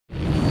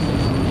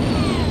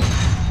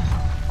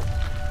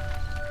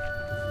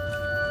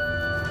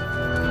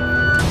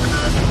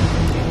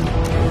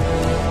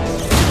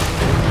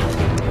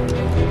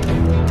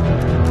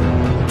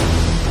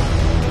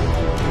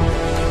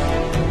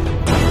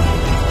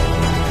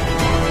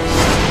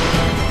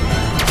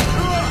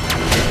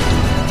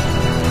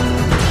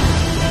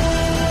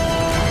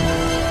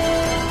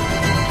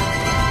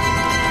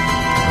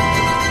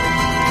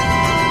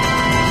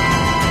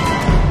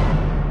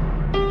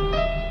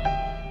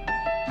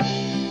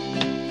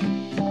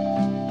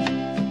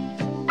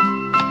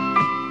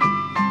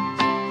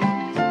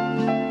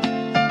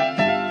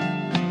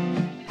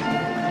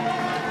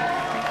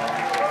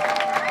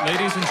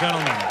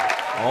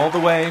all the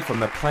way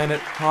from the planet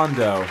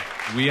Hondo.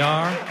 We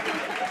are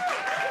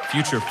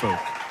future folk.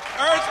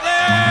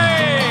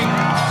 Earthling!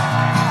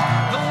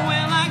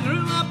 Well, I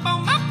grew up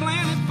on my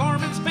planet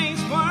forming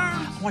space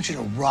worms. I want you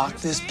to rock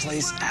this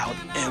place out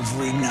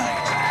every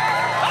night.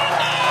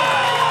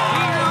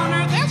 Here on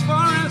Earth, as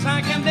far as I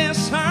can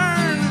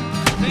discern.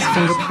 His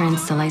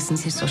fingerprints, the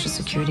license, his social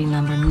security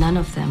number, none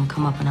of them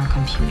come up on our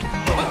computer.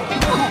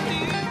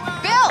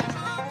 Bill!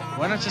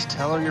 Why not just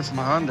tell her you're from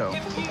Hondo?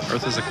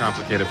 Earth is a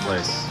complicated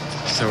place.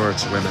 So are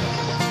its women.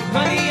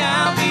 Honey,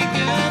 I'll be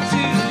good to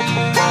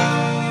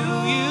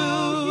you.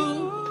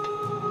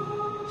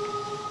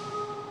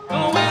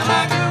 Oh, well,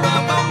 I grew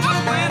up on my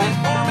planet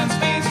forming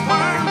space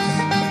worms,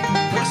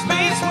 where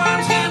space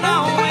worms can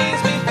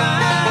always be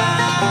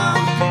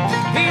found.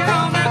 Here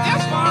on Earth,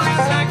 as far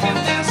as I can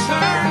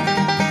discern,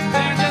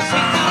 there just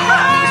ain't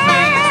no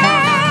space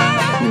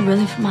worms. You're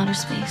really from outer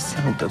space?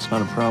 I hope that's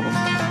not a problem.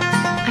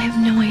 I have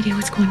no idea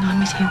what's going on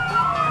with you.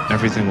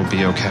 Everything will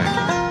be okay.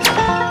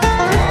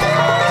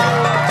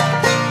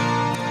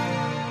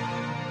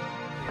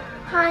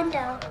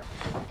 Hondo.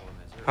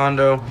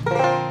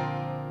 Hondo.